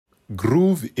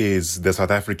Groove is the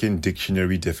South African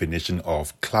dictionary definition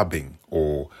of clubbing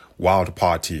or wild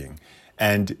partying.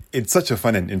 And it's such a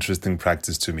fun and interesting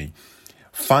practice to me.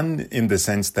 Fun in the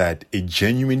sense that it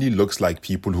genuinely looks like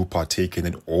people who partake in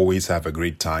it always have a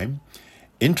great time.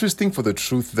 Interesting for the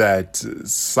truth that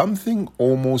something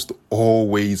almost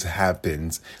always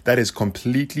happens that is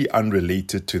completely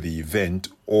unrelated to the event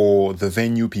or the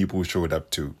venue people showed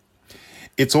up to.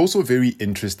 It's also very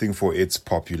interesting for its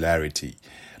popularity.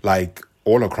 Like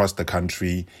all across the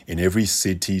country, in every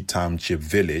city, township,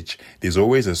 village, there's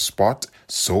always a spot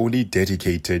solely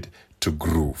dedicated to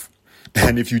groove.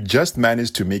 And if you just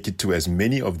manage to make it to as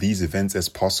many of these events as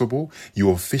possible,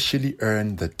 you officially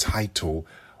earn the title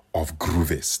of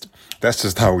Groovist. That's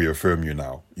just how we affirm you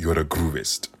now. You're a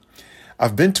Groovist.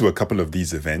 I've been to a couple of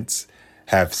these events,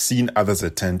 have seen others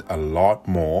attend a lot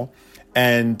more,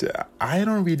 and I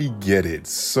don't really get it.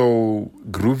 So,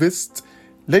 Groovist,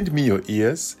 lend me your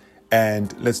ears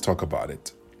and let's talk about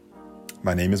it.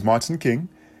 My name is Martin King,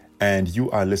 and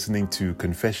you are listening to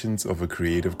Confessions of a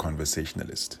Creative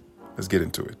Conversationalist. Let's get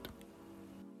into it.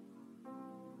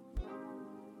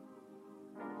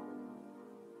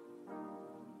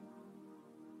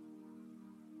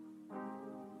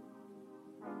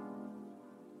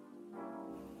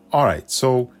 All right,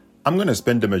 so I'm going to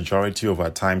spend the majority of our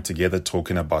time together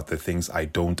talking about the things I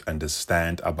don't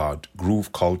understand about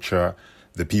groove culture,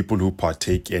 the people who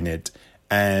partake in it,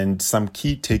 and some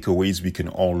key takeaways we can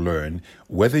all learn,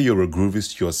 whether you're a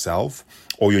groovist yourself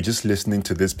or you're just listening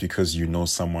to this because you know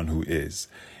someone who is.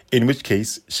 In which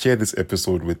case, share this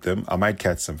episode with them. I might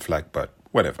catch some flack, but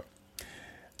whatever.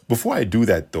 Before I do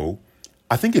that though,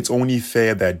 I think it's only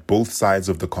fair that both sides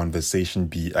of the conversation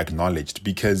be acknowledged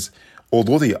because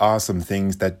although there are some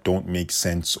things that don't make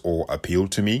sense or appeal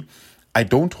to me, I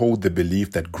don't hold the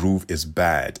belief that groove is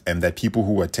bad and that people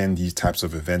who attend these types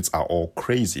of events are all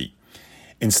crazy.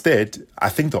 Instead, I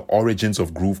think the origins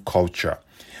of groove culture,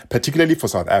 particularly for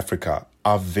South Africa,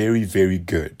 are very, very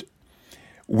good.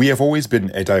 We have always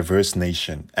been a diverse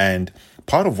nation, and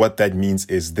part of what that means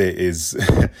is there is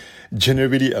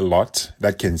generally a lot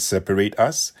that can separate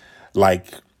us.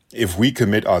 Like, if we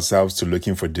commit ourselves to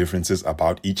looking for differences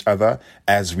about each other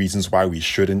as reasons why we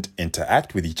shouldn't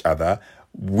interact with each other,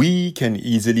 we can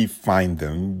easily find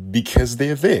them because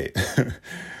they're there.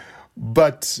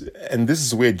 But, and this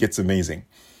is where it gets amazing,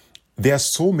 there are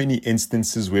so many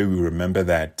instances where we remember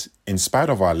that in spite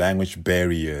of our language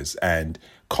barriers and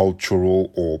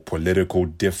cultural or political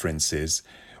differences,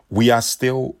 we are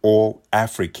still all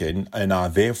African and are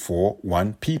therefore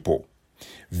one people.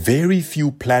 Very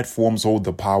few platforms hold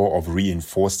the power of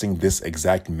reinforcing this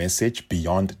exact message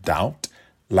beyond doubt,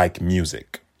 like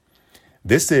music.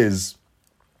 This is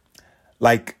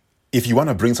like, if you want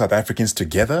to bring South Africans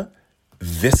together,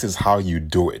 this is how you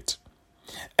do it.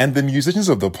 And the musicians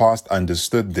of the past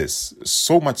understood this,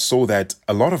 so much so that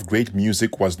a lot of great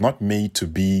music was not made to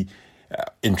be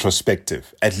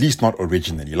introspective, at least not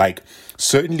originally. Like,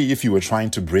 certainly if you were trying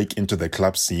to break into the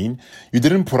club scene, you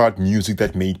didn't put out music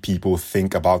that made people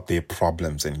think about their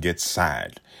problems and get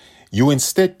sad. You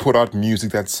instead put out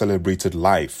music that celebrated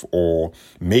life or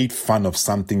made fun of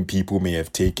something people may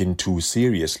have taken too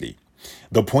seriously.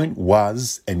 The point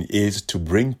was and is to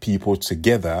bring people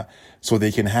together so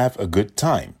they can have a good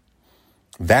time.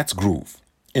 That's groove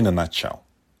in a nutshell.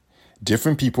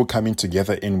 Different people coming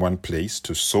together in one place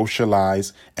to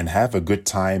socialize and have a good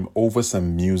time over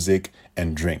some music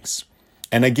and drinks.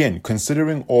 And again,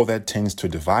 considering all that tends to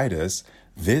divide us,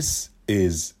 this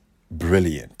is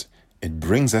brilliant. It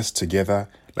brings us together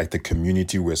like the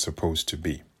community we're supposed to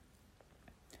be.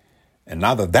 And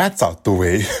now that that's out the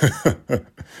way,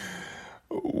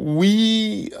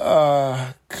 we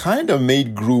kind of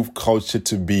made groove culture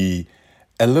to be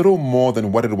a little more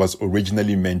than what it was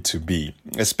originally meant to be,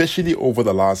 especially over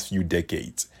the last few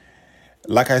decades.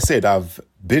 Like I said, I've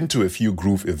been to a few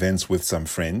groove events with some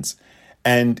friends,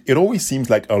 and it always seems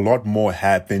like a lot more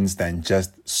happens than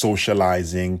just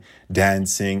socializing,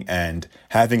 dancing, and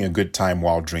having a good time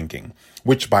while drinking.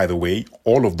 Which, by the way,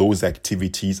 all of those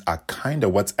activities are kind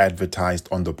of what's advertised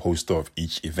on the poster of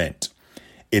each event.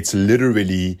 It's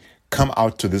literally come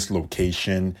out to this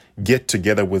location, get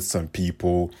together with some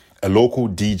people, a local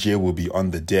DJ will be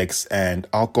on the decks, and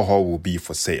alcohol will be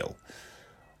for sale.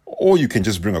 Or you can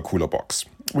just bring a cooler box,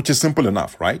 which is simple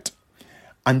enough, right?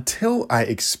 Until I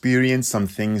experience some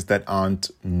things that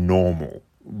aren't normal,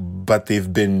 but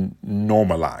they've been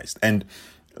normalized. And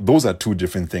those are two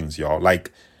different things, y'all.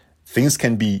 Like, things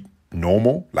can be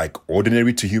normal, like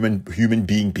ordinary to human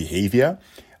being behavior,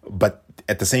 but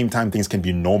at the same time, things can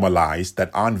be normalized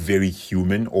that aren't very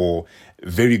human or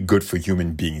very good for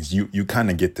human beings. You kind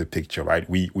of get the picture, right?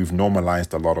 We've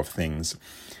normalized a lot of things.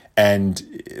 And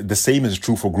the same is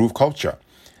true for groove culture.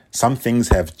 Some things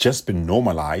have just been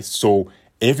normalized, so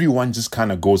everyone just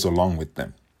kind of goes along with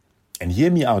them. And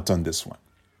hear me out on this one.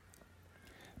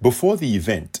 Before the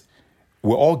event,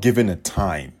 we're all given a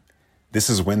time. This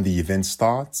is when the event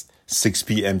starts, 6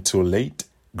 p.m. till late.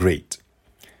 Great.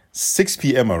 6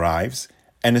 p.m. arrives,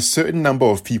 and a certain number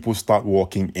of people start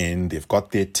walking in. They've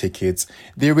got their tickets.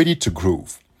 They're ready to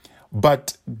groove.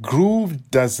 But groove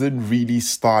doesn't really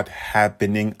start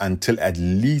happening until at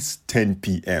least 10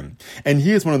 p.m. And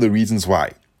here's one of the reasons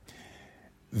why.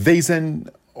 There's an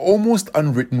almost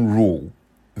unwritten rule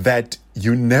that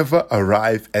you never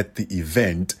arrive at the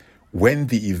event when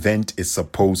the event is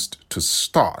supposed to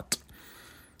start.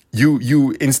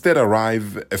 You instead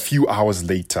arrive a few hours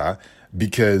later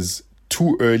because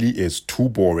too early is too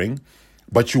boring,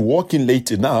 but you walk in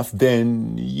late enough,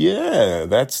 then yeah,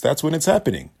 that's when it's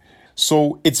happening.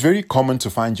 So it's very common to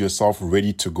find yourself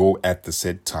ready to go at the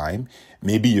set time.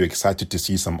 Maybe you're excited to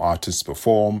see some artists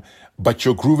perform, but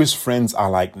your groovist friends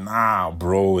are like, nah,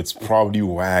 bro, it's probably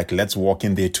whack. Let's walk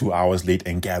in there 2 hours late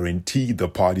and guarantee the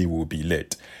party will be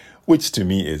lit. Which to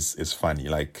me is funny.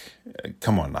 Like,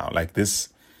 come on now. Like this,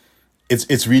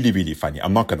 it's really, really funny.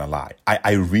 I'm not going to lie.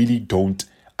 I really don't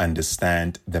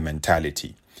understand the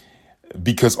mentality.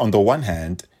 Because on the one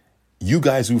hand, you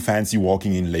guys who fancy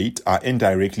walking in late are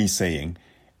indirectly saying,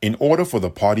 in order for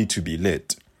the party to be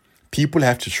lit, people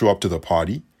have to show up to the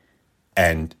party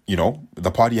and,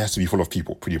 the party has to be full of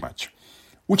people pretty much,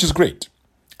 which is great.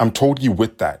 I'm totally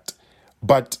with that.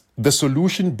 But the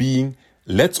solution being,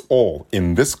 let's all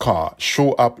in this car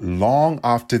show up long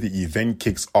after the event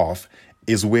kicks off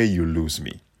is where you lose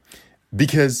me.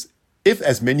 Because if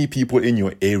as many people in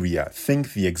your area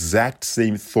think the exact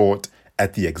same thought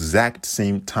at the exact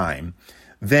same time,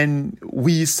 then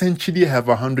we essentially have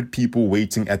 100 people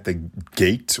waiting at the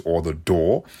gate or the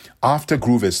door after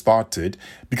groove has started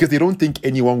because they don't think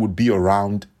anyone would be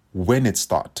around when it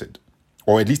started.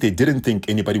 Or at least they didn't think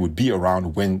anybody would be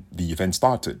around when the event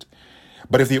started.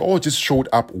 But if they all just showed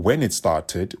up when it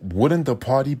started, wouldn't the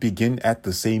party begin at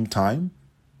the same time?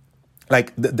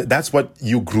 Like, that's what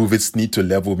you groovists need to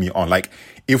level me on. Like,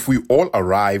 if we all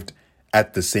arrived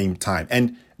at the same time,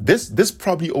 and this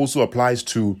probably also applies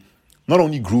to not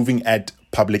only grooving at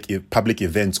public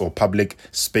events or public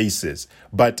spaces,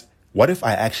 but what if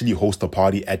I actually host a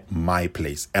party at my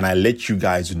place and I let you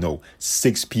guys know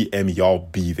 6 p.m. y'all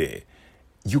be there?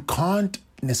 You can't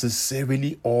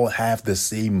necessarily all have the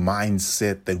same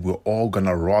mindset that we're all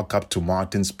gonna rock up to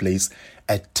Martin's place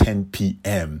at 10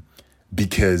 p.m.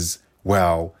 because,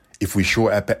 well, if we show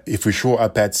up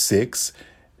at 6,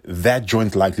 that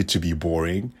joint's likely to be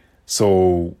boring.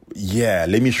 So yeah,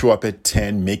 let me show up at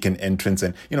 10, make an entrance,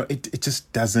 and it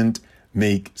just doesn't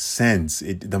make sense.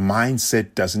 The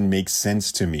mindset doesn't make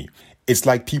sense to me. It's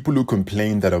like people who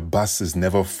complain that a bus is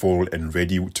never full and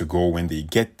ready to go when they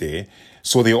get there,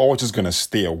 so they're all just gonna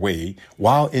stay away,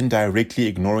 while indirectly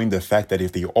ignoring the fact that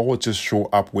if they all just show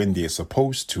up when they're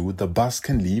supposed to, the bus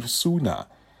can leave sooner.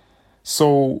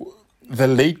 So the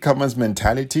latecomers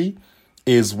mentality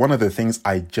is one of the things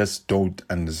I just don't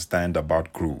understand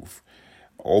about groove.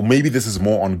 Or maybe this is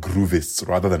more on groovists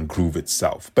rather than groove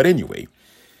itself. But anyway,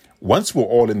 once we're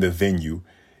all in the venue,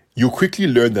 you quickly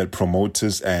learn that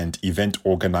promoters and event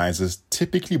organizers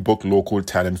typically book local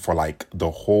talent for like the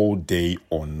whole day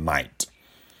or night.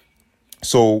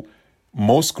 So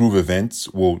most groove events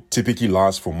will typically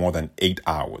last for more than 8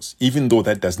 hours, even though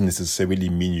that doesn't necessarily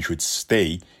mean you should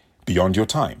stay beyond your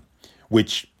time,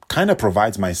 which kind of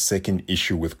provides my second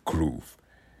issue with groove.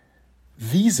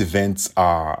 These events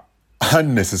are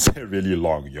unnecessarily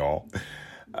long, y'all.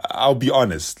 I'll be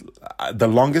honest, the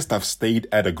longest I've stayed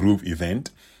at a groove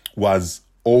event was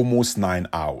almost 9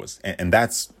 hours. And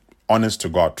that's honest to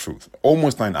God truth,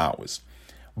 almost 9 hours.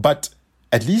 But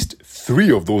at least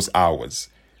 3 of those hours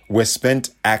were spent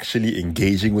actually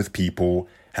engaging with people,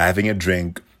 having a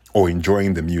drink, or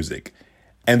enjoying the music.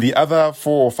 And the other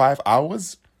 4 or 5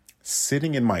 hours,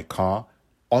 sitting in my car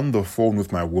on the phone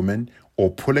with my woman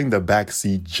or pulling the back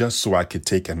seat just so I could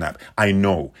take a nap. I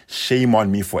know, shame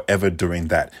on me for ever doing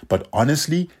that. But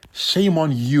honestly, shame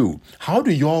on you. How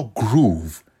do y'all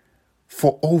groove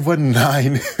for over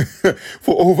 9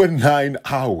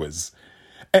 hours?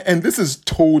 And this is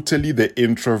totally the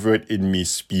introvert in me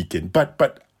speaking.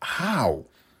 But how?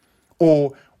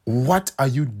 Or what are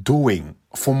you doing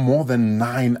for more than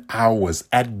 9 hours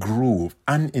at groove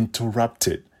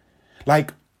uninterrupted?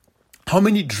 Like, how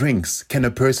many drinks can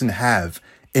a person have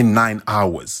in 9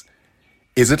 hours?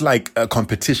 Is it like a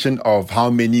competition of how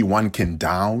many one can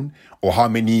down or how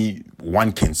many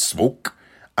one can smoke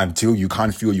until you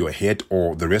can't feel your head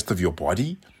or the rest of your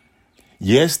body?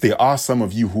 Yes, there are some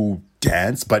of you who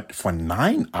dance, but for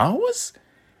 9 hours?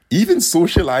 Even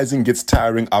socializing gets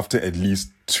tiring after at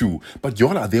least 2, but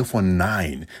y'all are there for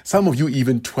 9. Some of you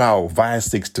even 12 via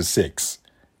 6 to 6.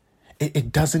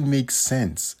 It doesn't make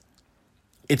sense.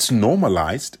 It's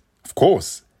normalized, of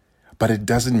course, but it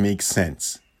doesn't make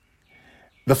sense.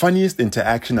 The funniest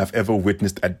interaction I've ever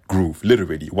witnessed at Groove,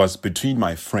 literally, was between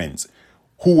my friends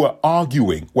who were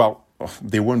arguing. Well,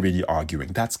 they weren't really arguing.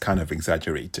 That's kind of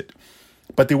exaggerated.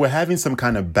 But they were having some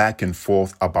kind of back and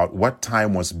forth about what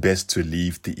time was best to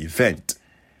leave the event.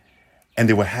 And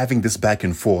they were having this back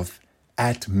and forth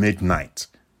at midnight.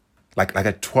 Like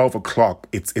at 12 o'clock,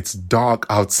 it's dark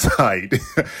outside.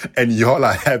 And y'all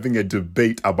are having a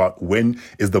debate about when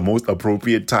is the most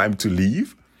appropriate time to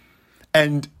leave.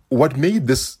 And what made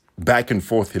this back and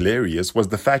forth hilarious was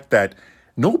the fact that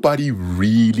nobody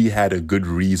really had a good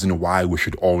reason why we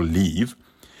should all leave,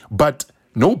 but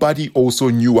nobody also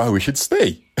knew why we should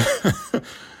stay.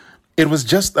 It was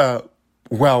just,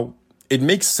 it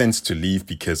makes sense to leave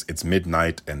because it's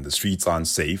midnight and the streets aren't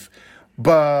safe,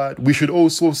 but we should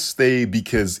also stay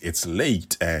because it's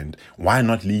late, and why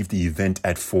not leave the event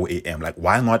at 4 a.m.? Like,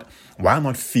 why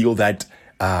not feel that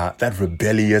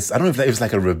rebellious, I don't know if that was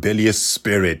like a rebellious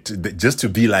spirit, just to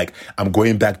be like, I'm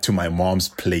going back to my mom's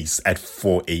place at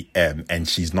 4 a.m. and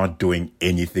she's not doing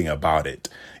anything about it.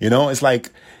 It's like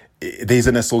there's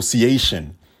an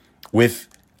association with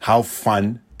how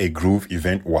fun a Groove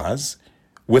event was,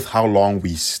 with how long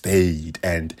we stayed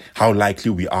and how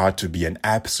likely we are to be an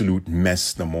absolute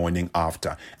mess the morning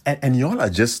after. And y'all are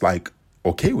just like,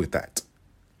 okay with that.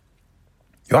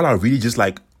 Y'all are really just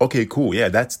like, okay, cool. Yeah,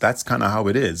 that's kind of how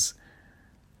it is.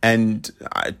 And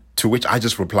to which I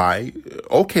just reply,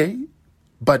 okay,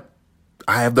 but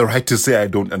I have the right to say I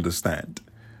don't understand.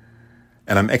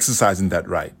 And I'm exercising that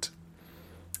right.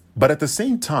 But at the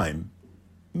same time,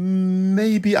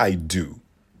 maybe I do.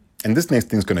 And this next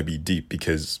thing's going to be deep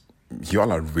because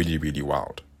y'all are really, really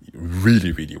wild.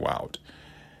 Really, really wild.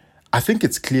 I think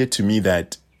it's clear to me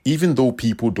that even though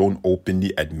people don't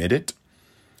openly admit it,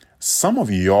 some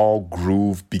of y'all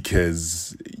groove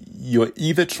because you're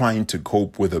either trying to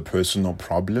cope with a personal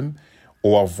problem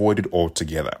or avoid it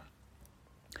altogether.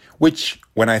 Which,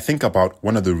 when I think about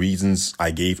one of the reasons I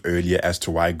gave earlier as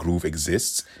to why Groove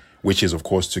exists, which is, of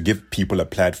course, to give people a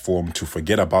platform to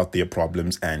forget about their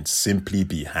problems and simply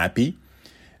be happy,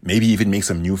 maybe even make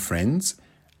some new friends,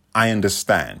 I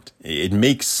understand. It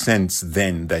makes sense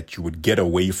then that you would get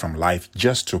away from life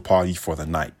just to party for the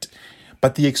night.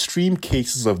 But the extreme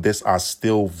cases of this are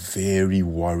still very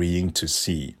worrying to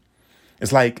see.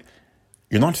 It's like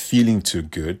you're not feeling too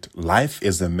good. Life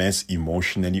is a mess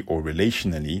emotionally or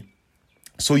relationally.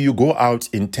 So you go out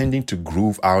intending to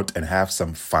groove out and have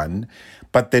some fun,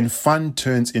 but then fun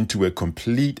turns into a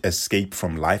complete escape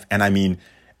from life. And I mean,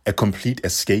 a complete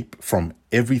escape from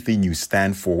everything you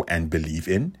stand for and believe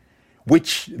in,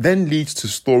 which then leads to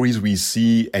stories we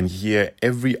see and hear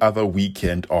every other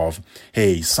weekend of,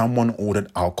 hey, someone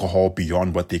ordered alcohol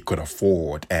beyond what they could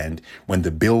afford. And when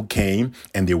the bill came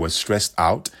and they were stressed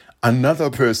out, another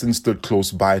person stood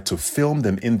close by to film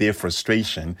them in their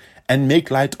frustration and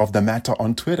make light of the matter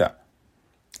on Twitter.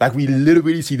 Like, we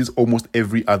literally see this almost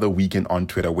every other weekend on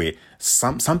Twitter where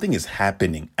something is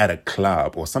happening at a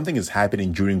club or something is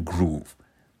happening during Groove.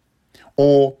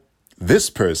 Or this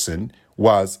person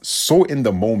was so in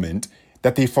the moment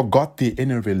that they forgot they're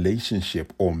in a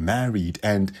relationship or married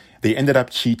and they ended up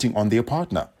cheating on their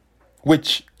partner,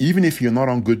 which, even if you're not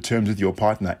on good terms with your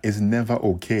partner, is never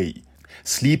okay.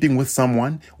 Sleeping with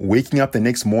someone, waking up the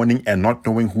next morning and not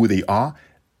knowing who they are,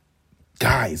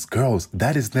 guys, girls,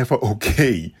 that is never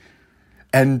okay.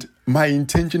 And my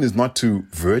intention is not to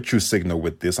virtue signal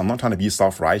with this. I'm not trying to be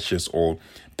self-righteous or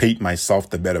paint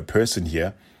myself the better person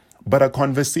here. But a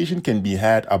conversation can be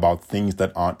had about things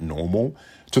that aren't normal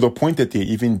to the point that they're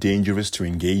even dangerous to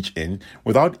engage in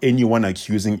without anyone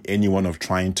accusing anyone of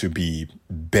trying to be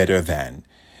better than.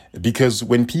 Because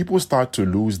when people start to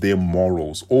lose their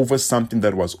morals over something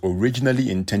that was originally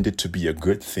intended to be a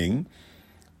good thing,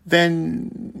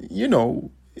 then,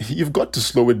 you've got to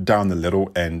slow it down a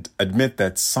little and admit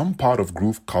that some part of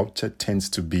Groove culture tends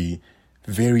to be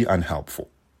very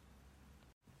unhelpful.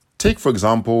 Take, for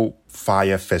example,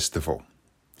 Fire Festival.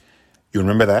 You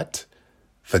remember that?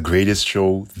 The greatest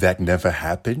show that never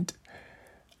happened?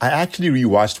 I actually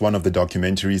rewatched one of the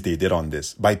documentaries they did on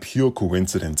this by pure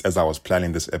coincidence as I was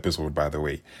planning this episode, by the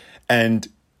way. And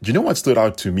do you know what stood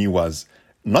out to me was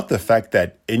not the fact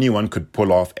that anyone could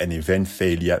pull off an event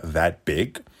failure that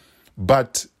big,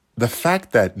 but the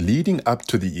fact that leading up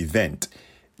to the event,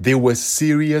 there were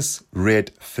serious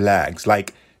red flags,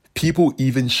 like people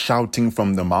even shouting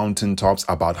from the mountaintops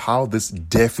about how this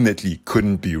definitely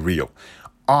couldn't be real.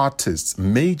 Artists,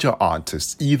 major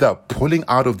artists, either pulling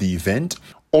out of the event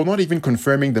or not even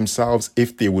confirming themselves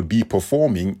if they would be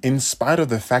performing in spite of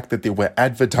the fact that they were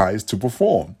advertised to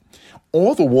perform.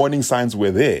 All the warning signs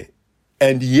were there.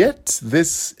 And yet,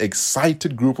 this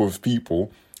excited group of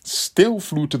people still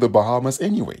flew to the Bahamas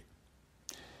anyway.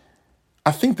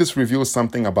 I think this reveals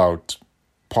something about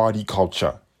party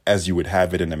culture as you would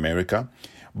have it in America,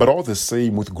 but all the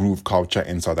same with groove culture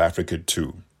in South Africa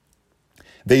too.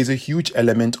 There is a huge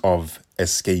element of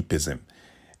escapism.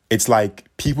 It's like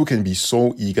people can be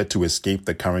so eager to escape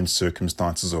the current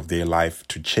circumstances of their life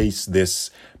to chase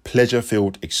this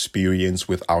pleasure-filled experience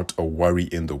without a worry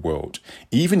in the world,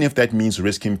 even if that means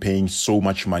risking paying so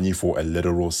much money for a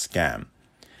literal scam.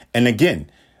 And again,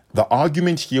 the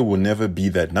argument here will never be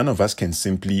that none of us can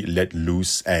simply let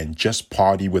loose and just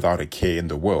party without a care in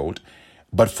the world.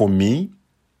 But for me,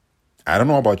 I don't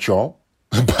know about y'all,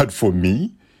 but for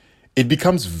me, it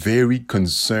becomes very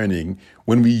concerning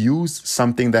when we use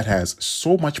something that has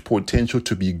so much potential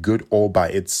to be good all by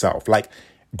itself, like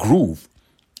groove.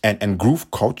 And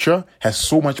groove culture has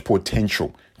so much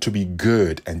potential to be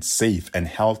good and safe and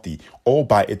healthy all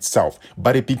by itself.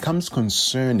 But it becomes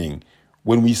concerning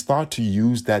when we start to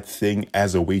use that thing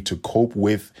as a way to cope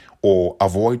with or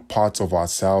avoid parts of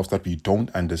ourselves that we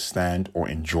don't understand or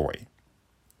enjoy.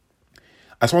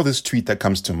 I saw this tweet that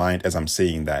comes to mind as I'm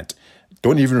saying that.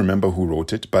 Don't even remember who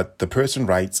wrote it, but the person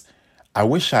writes, "I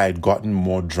wish I had gotten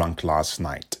more drunk last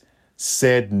night.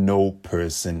 Said no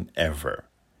person ever."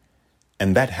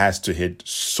 And that has to hit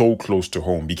so close to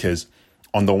home because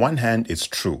on the one hand, it's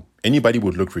true. Anybody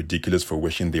would look ridiculous for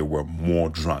wishing they were more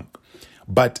drunk.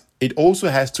 But it also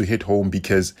has to hit home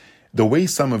because the way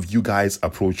some of you guys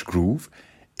approach groove,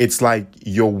 it's like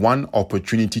your one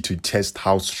opportunity to test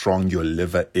how strong your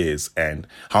liver is and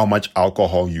how much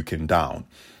alcohol you can down.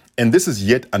 And this is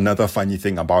yet another funny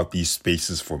thing about these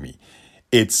spaces for me.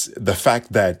 It's the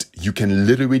fact that you can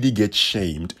literally get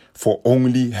shamed for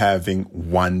only having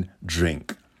one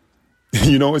drink.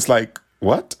 It's like,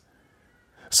 what?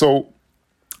 So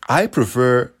I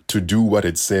prefer to do what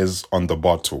it says on the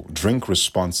bottle, drink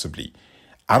responsibly.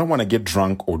 I don't want to get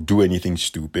drunk or do anything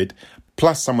stupid.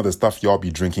 Plus, some of the stuff y'all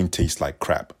be drinking tastes like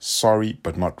crap. Sorry,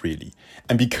 but not really.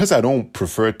 And because I don't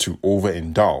prefer to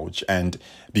overindulge, and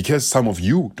because some of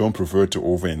you don't prefer to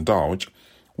overindulge,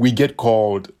 we get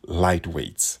called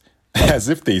lightweights, as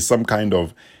if there's some kind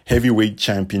of heavyweight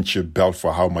championship belt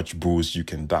for how much booze you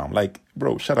can down. Like,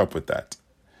 bro, shut up with that.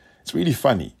 It's really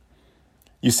funny.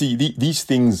 You see, these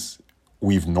things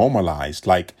we've normalized,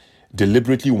 like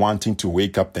deliberately wanting to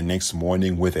wake up the next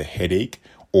morning with a headache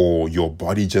or your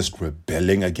body just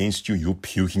rebelling against you, you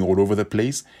puking all over the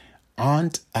place,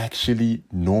 aren't actually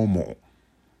normal.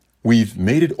 We've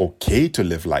made it okay to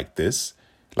live like this.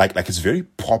 Like it's very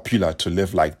popular to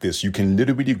live like this. You can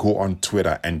literally go on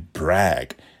Twitter and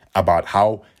brag about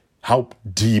how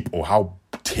deep or how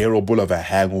terrible of a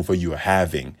hangover you're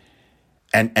having.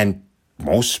 And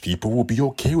most people will be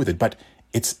okay with it, but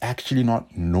it's actually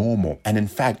not normal. And in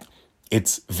fact,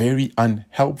 it's very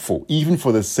unhelpful, even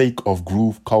for the sake of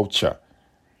groove culture,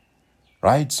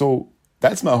 right? So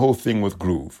that's my whole thing with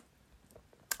groove.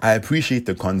 I appreciate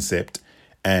the concept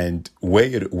and where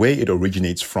it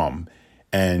originates from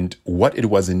and what it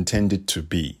was intended to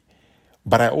be.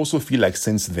 But I also feel like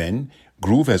since then,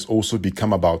 groove has also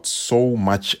become about so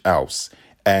much else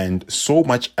and so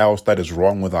much else that is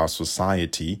wrong with our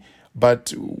society,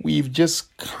 but we've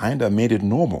just kind of made it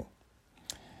normal.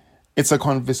 It's a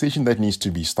conversation that needs to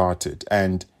be started.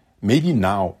 And maybe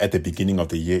now at the beginning of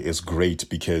the year is great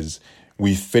because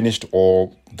we've finished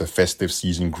all the festive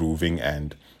season grooving.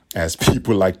 And as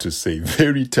people like to say,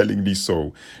 very tellingly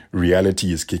so,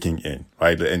 reality is kicking in,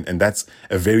 right? And that's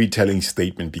a very telling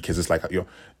statement because it's like,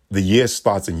 the year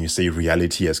starts and you say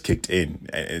reality has kicked in.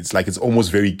 It's like it's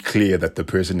almost very clear that the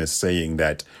person is saying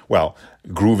that, well,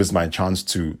 groove is my chance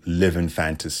to live in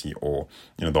fantasy, or,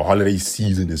 the holiday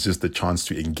season is just the chance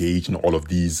to engage in all of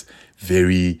these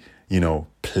very,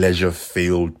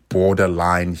 pleasure-filled,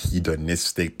 borderline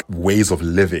hedonistic ways of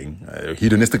living,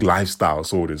 hedonistic lifestyle,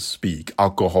 so to speak,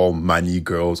 alcohol, money,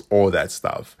 girls, all that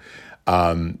stuff.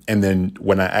 And then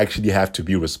when I actually have to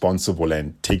be responsible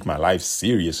and take my life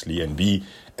seriously and be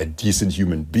a decent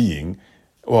human being,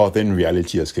 well, then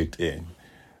reality has kicked in,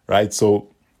 right? So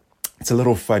it's a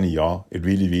little funny, y'all. It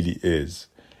really, really is.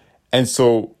 And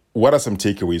so what are some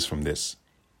takeaways from this?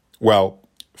 Well,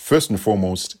 first and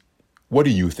foremost, what do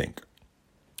you think?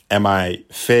 Am I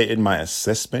fair in my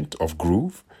assessment of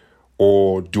Groove,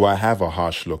 or do I have a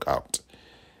harsh look out?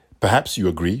 Perhaps you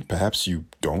agree, perhaps you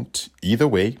don't. Either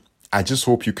way, I just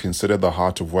hope you consider the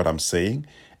heart of what I'm saying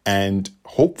and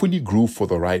hopefully Groove for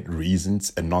the right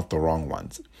reasons and not the wrong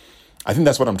ones. I think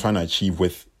that's what I'm trying to achieve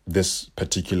with this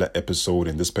particular episode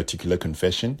and this particular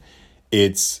confession.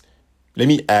 It's, let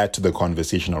me add to the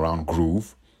conversation around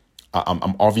Groove.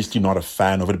 I'm obviously not a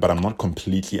fan of it, but I'm not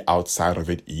completely outside of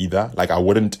it either. Like I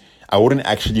wouldn't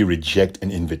actually reject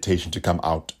an invitation to come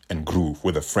out and groove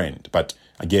with a friend. But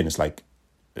again, it's like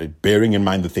bearing in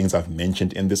mind the things I've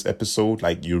mentioned in this episode,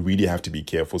 like you really have to be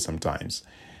careful sometimes.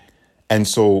 And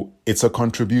so it's a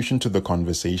contribution to the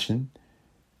conversation.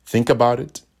 Think about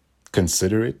it,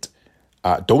 consider it.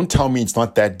 Don't tell me it's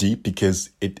not that deep, because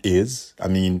it is. I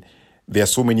mean, there are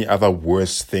so many other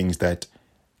worse things that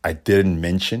I didn't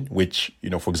mention, which,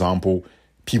 for example,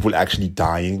 people actually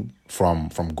dying from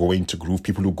going to groove,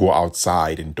 people who go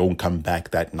outside and don't come back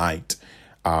that night,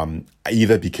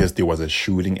 either because there was a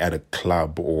shooting at a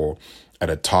club or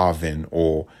at a tavern,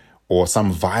 or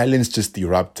some violence just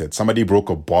erupted. Somebody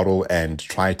broke a bottle and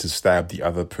tried to stab the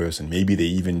other person. Maybe they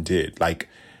even did. Like,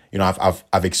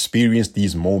 I've experienced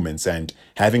these moments, and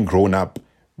having grown up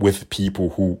with people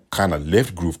who kind of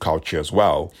lived groove culture as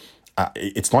well,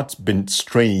 it's not been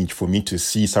strange for me to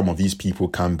see some of these people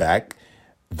come back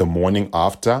the morning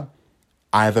after,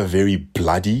 either very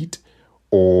bloodied,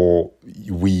 or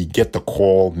we get the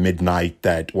call midnight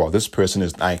that, well, this person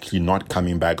is actually not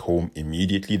coming back home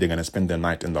immediately. They're going to spend the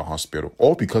night in the hospital,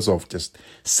 all because of just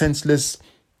senseless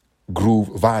groove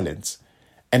violence.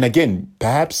 And again,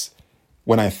 perhaps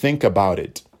when I think about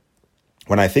it,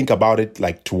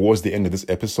 like towards the end of this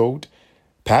episode,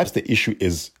 perhaps the issue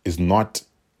is not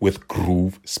with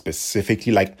groove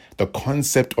specifically. Like the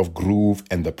concept of groove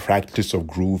and the practice of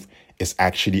groove is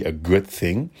actually a good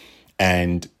thing.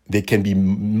 And there can be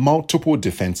multiple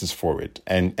defenses for it.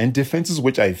 And defenses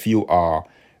which I feel are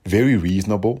very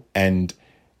reasonable and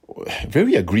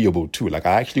very agreeable too. Like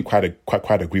I actually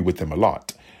quite agree with them a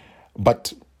lot.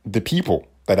 But the people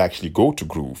that actually go to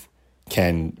groove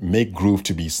can make groove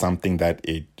to be something that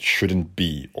it shouldn't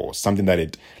be, or something that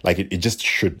it just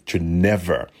should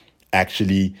never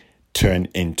actually turn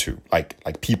into.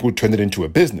 Like people turn it into a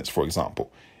business, for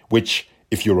example, which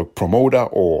if you're a promoter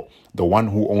or the one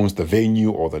who owns the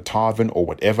venue or the tavern or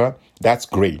whatever, that's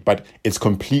great. But it's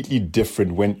completely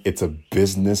different when it's a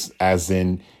business, as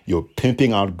in you're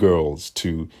pimping out girls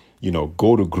to,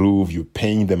 go to groove, you're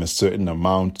paying them a certain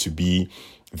amount to be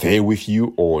there with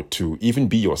you, or to even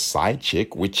be your side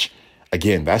chick, which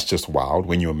again, that's just wild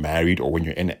when you're married or when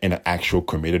you're in an actual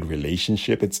committed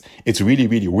relationship. It's really,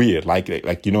 really weird. Like,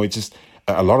 it's just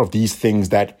a lot of these things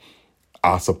that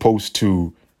are supposed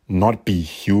to not be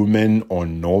human or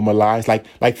normalized,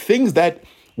 like things that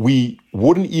we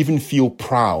wouldn't even feel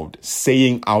proud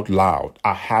saying out loud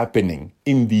are happening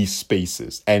in these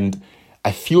spaces. And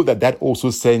I feel that also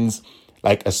sends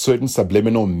like a certain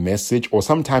subliminal message, or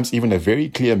sometimes even a very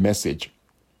clear message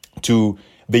to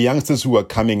the youngsters who are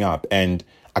coming up and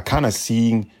are kind of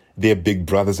seeing their big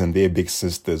brothers and their big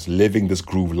sisters living this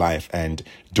groove life and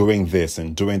doing this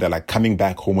and doing that, like coming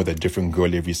back home with a different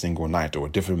girl every single night or a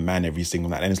different man every single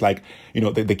night. And it's like,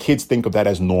 the kids think of that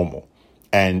as normal,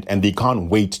 and they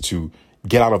can't wait to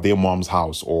get out of their mom's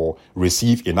house or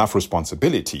receive enough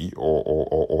responsibility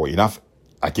or enough,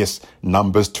 I guess,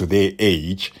 numbers to their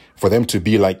age for them to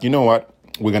be like, you know what?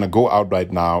 We're going to go out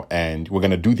right now and we're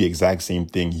going to do the exact same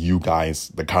thing you guys,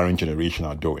 the current generation,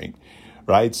 are doing,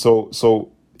 right? So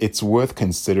it's worth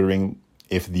considering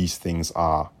if these things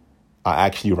are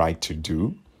actually right to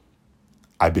do.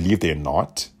 I believe they're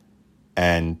not.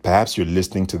 And perhaps you're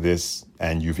listening to this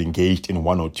and you've engaged in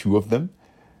one or two of them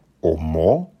or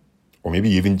more, or maybe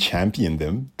you even champion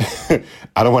them.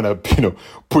 I don't want to,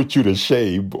 put you to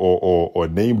shame or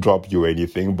name drop you or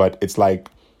anything, but it's like,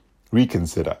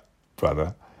 reconsider,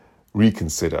 brother,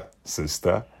 reconsider,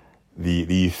 sister,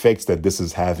 the effects that this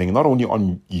is having, not only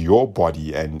on your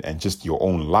body and just your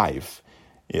own life.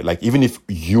 Like, even if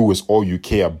you is all you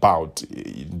care about,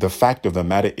 the fact of the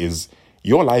matter is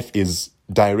your life is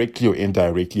directly or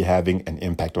indirectly having an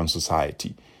impact on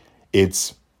society.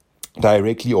 It's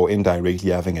directly or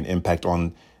indirectly having an impact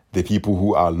on the people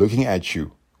who are looking at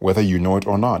you, whether you know it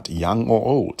or not, young or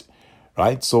old,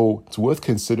 right? So it's worth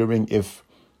considering if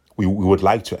we would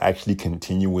like to actually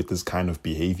continue with this kind of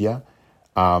behavior,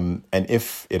 and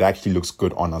if it actually looks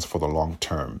good on us for the long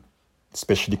term,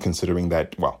 especially considering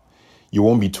that, well, you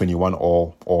won't be 21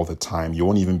 all the time. You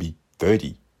won't even be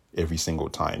 30 every single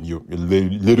time. You're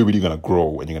literally going to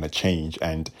grow and you're going to change.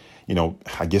 And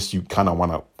I guess you kind of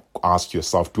want to ask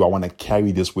yourself, do I want to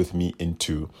carry this with me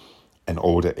into an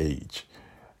older age?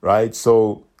 Right?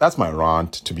 So that's my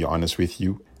rant, to be honest with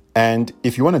you. And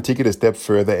if you want to take it a step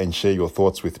further and share your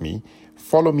thoughts with me,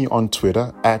 follow me on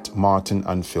Twitter at Martin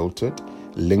Unfiltered,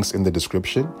 links in the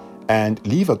description, and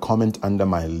leave a comment under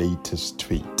my latest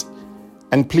tweet.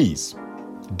 And please,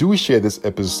 do share this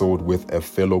episode with a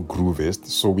fellow groovist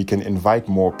so we can invite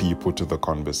more people to the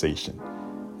conversation.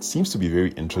 It seems to be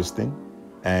very interesting,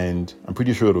 and I'm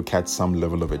pretty sure it'll catch some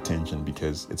level of attention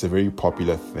because it's a very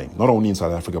popular thing, not only in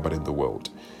South Africa, but in the world.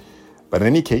 But in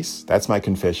any case, that's my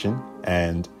confession,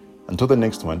 and until the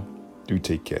next one, do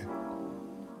take care.